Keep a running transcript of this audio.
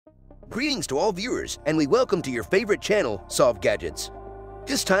Greetings to all viewers, and we welcome to your favorite channel, Solve Gadgets.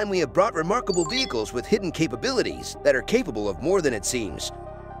 This time we have brought remarkable vehicles with hidden capabilities that are capable of more than it seems.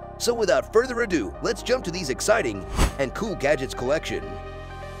 So without further ado, let's jump to these exciting and cool gadgets collection.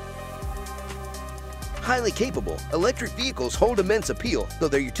 Highly capable, electric vehicles hold immense appeal, though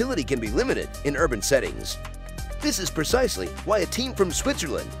their utility can be limited in urban settings. This is precisely why a team from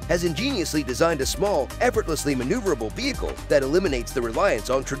Switzerland has ingeniously designed a small, effortlessly maneuverable vehicle that eliminates the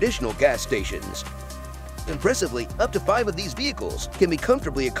reliance on traditional gas stations. Impressively, up to 5 of these vehicles can be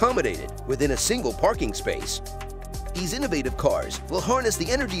comfortably accommodated within a single parking space. These innovative cars will harness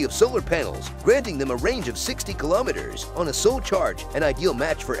the energy of solar panels, granting them a range of 60 kilometers on a sole charge, an ideal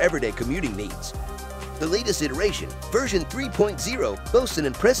match for everyday commuting needs. The latest iteration, version 3.0, boasts an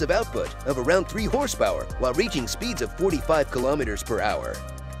impressive output of around 3 horsepower while reaching speeds of 45 kilometers per hour.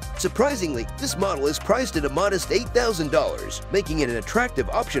 Surprisingly, this model is priced at a modest $8,000, making it an attractive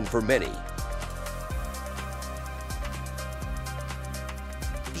option for many.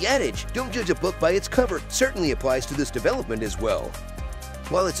 The adage, "Don't judge a book by its cover," certainly applies to this development as well.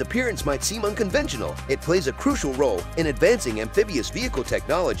 While its appearance might seem unconventional, it plays a crucial role in advancing amphibious vehicle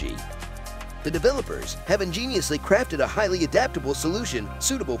technology. The developers have ingeniously crafted a highly adaptable solution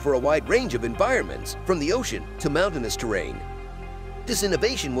suitable for a wide range of environments, from the ocean to mountainous terrain. This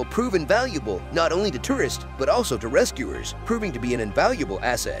innovation will prove invaluable not only to tourists but also to rescuers, proving to be an invaluable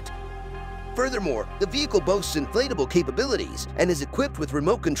asset. Furthermore, the vehicle boasts inflatable capabilities and is equipped with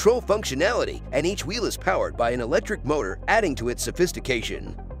remote control functionality, and each wheel is powered by an electric motor, adding to its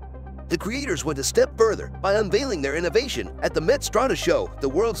sophistication. The creators went a step further by unveiling their innovation at the Met Strata Show, the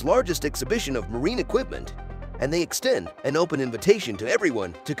world's largest exhibition of marine equipment, and they extend an open invitation to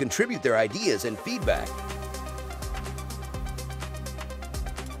everyone to contribute their ideas and feedback.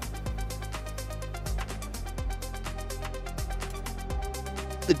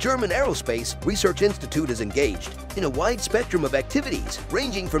 The German Aerospace Research Institute is engaged in a wide spectrum of activities,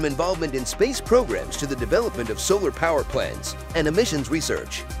 ranging from involvement in space programs to the development of solar power plants and emissions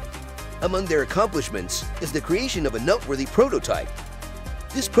research. Among their accomplishments is the creation of a noteworthy prototype.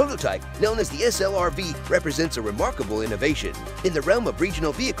 This prototype, known as the SLRV, represents a remarkable innovation. In the realm of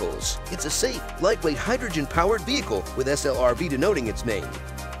regional vehicles, it's a safe, lightweight hydrogen-powered vehicle, with SLRV denoting its name.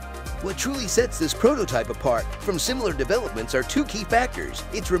 What truly sets this prototype apart from similar developments are 2 key factors: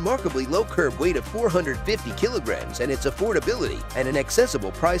 its remarkably low curb weight of 450 kilograms and its affordability at an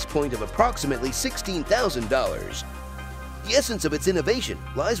accessible price point of approximately $16,000. The essence of its innovation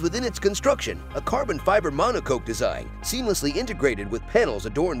lies within its construction, a carbon fiber monocoque design, seamlessly integrated with panels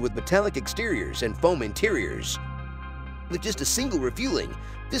adorned with metallic exteriors and foam interiors. With just a single refueling,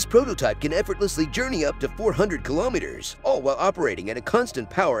 this prototype can effortlessly journey up to 400 kilometers, all while operating at a constant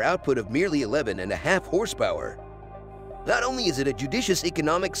power output of merely 11.5 horsepower. Not only is it a judicious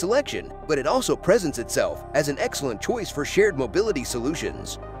economic selection, but it also presents itself as an excellent choice for shared mobility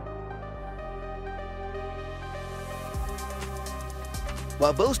solutions.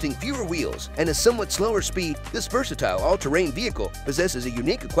 While boasting fewer wheels and a somewhat slower speed, this versatile all-terrain vehicle possesses a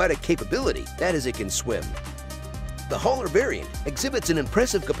unique aquatic capability, that is, it can swim. The hauler variant exhibits an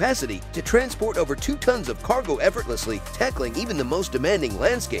impressive capacity to transport over 2 tons of cargo effortlessly, tackling even the most demanding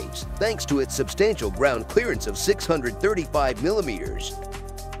landscapes, thanks to its substantial ground clearance of 635 millimeters.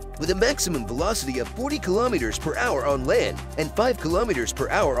 With a maximum velocity of 40 kilometers per hour on land and 5 kilometers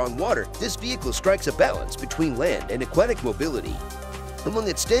per hour on water, this vehicle strikes a balance between land and aquatic mobility. Among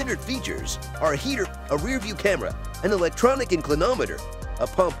its standard features are a heater, a rear-view camera, an electronic inclinometer, a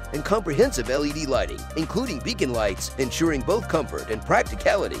pump, and comprehensive LED lighting, including beacon lights, ensuring both comfort and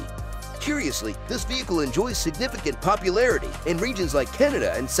practicality. Curiously, this vehicle enjoys significant popularity in regions like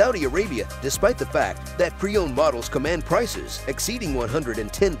Canada and Saudi Arabia, despite the fact that pre-owned models command prices exceeding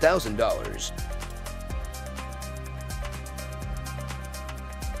 $110,000.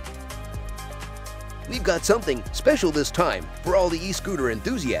 We've got something special this time for all the e-scooter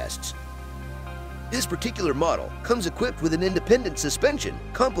enthusiasts. This particular model comes equipped with an independent suspension,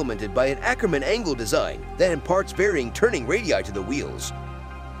 complemented by an Ackerman angle design that imparts varying turning radii to the wheels.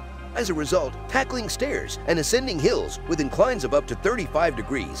 As a result, tackling stairs and ascending hills with inclines of up to 35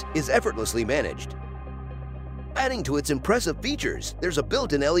 degrees is effortlessly managed. Adding to its impressive features, there's a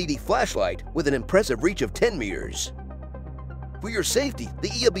built-in LED flashlight with an impressive reach of 10 meters. For your safety, the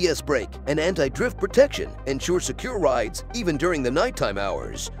ABS brake and anti-drift protection ensure secure rides even during the nighttime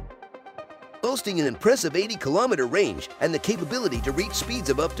hours. Boasting an impressive 80-kilometer range and the capability to reach speeds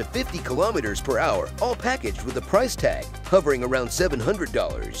of up to 50 kilometers per hour, all packaged with a price tag hovering around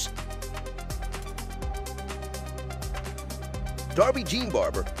 $700. Darby Jean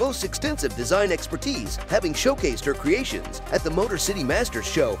Barber boasts extensive design expertise, having showcased her creations at the Motor City Masters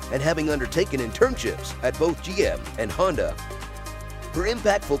show and having undertaken internships at both GM and Honda. Her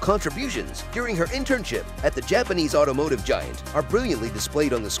impactful contributions during her internship at the Japanese automotive giant are brilliantly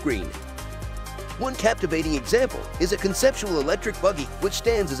displayed on the screen. One captivating example is a conceptual electric buggy which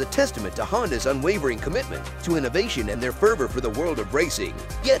stands as a testament to Honda's unwavering commitment to innovation and their fervor for the world of racing.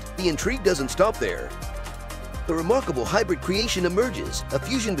 Yet, the intrigue doesn't stop there. A remarkable hybrid creation emerges, a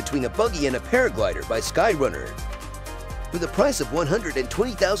fusion between a buggy and a paraglider by SkyRunner. For the price of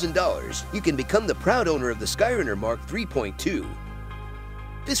 $120,000, you can become the proud owner of the SkyRunner Mark 3.2.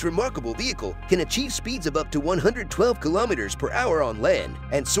 This remarkable vehicle can achieve speeds of up to 112 kilometers per hour on land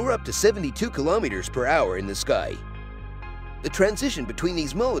and soar up to 72 kilometers per hour in the sky. The transition between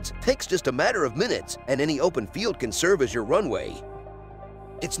these modes takes just a matter of minutes, and any open field can serve as your runway.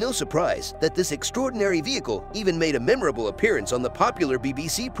 It's no surprise that this extraordinary vehicle even made a memorable appearance on the popular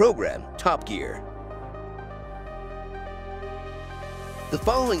BBC program Top Gear. The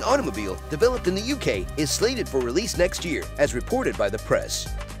following automobile, developed in the UK, is slated for release next year, as reported by the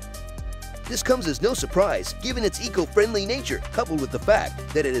press. This comes as no surprise, given its eco-friendly nature, coupled with the fact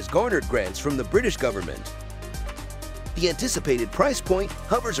that it has garnered grants from the British government. The anticipated price point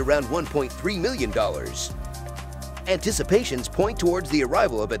hovers around $1.3 million. Anticipations point towards the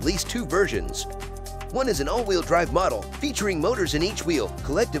arrival of at least two versions. One is an all-wheel drive model, featuring motors in each wheel,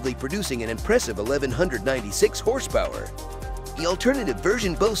 collectively producing an impressive 1,196 horsepower. The alternative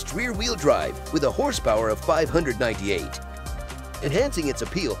version boasts rear-wheel drive with a horsepower of 598. Enhancing its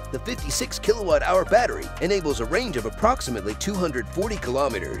appeal, the 56 kilowatt-hour battery enables a range of approximately 240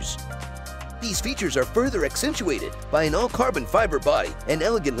 kilometers. These features are further accentuated by an all-carbon fiber body and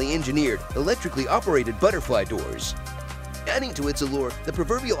elegantly engineered, electrically operated butterfly doors. Adding to its allure, the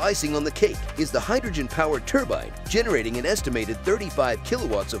proverbial icing on the cake is the hydrogen-powered turbine, generating an estimated 35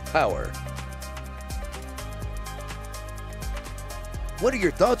 kilowatts of power. What are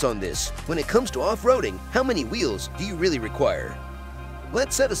your thoughts on this? When it comes to off-roading, how many wheels do you really require?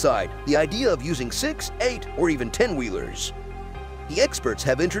 Let's set aside the idea of using 6, 8, or even 10-wheelers. The experts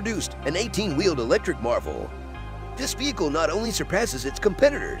have introduced an 18-wheeled electric marvel. This vehicle not only surpasses its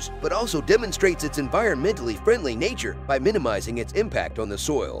competitors, but also demonstrates its environmentally friendly nature by minimizing its impact on the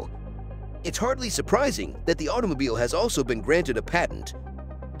soil. It's hardly surprising that the automobile has also been granted a patent.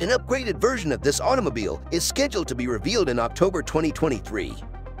 An upgraded version of this automobile is scheduled to be revealed in October 2023.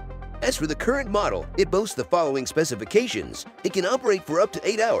 As for the current model, it boasts the following specifications. It can operate for up to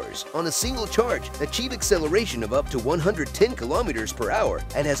 8 hours on a single charge, achieve acceleration of up to 110 kilometers per hour,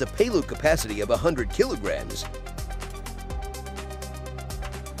 and has a payload capacity of 100 kilograms.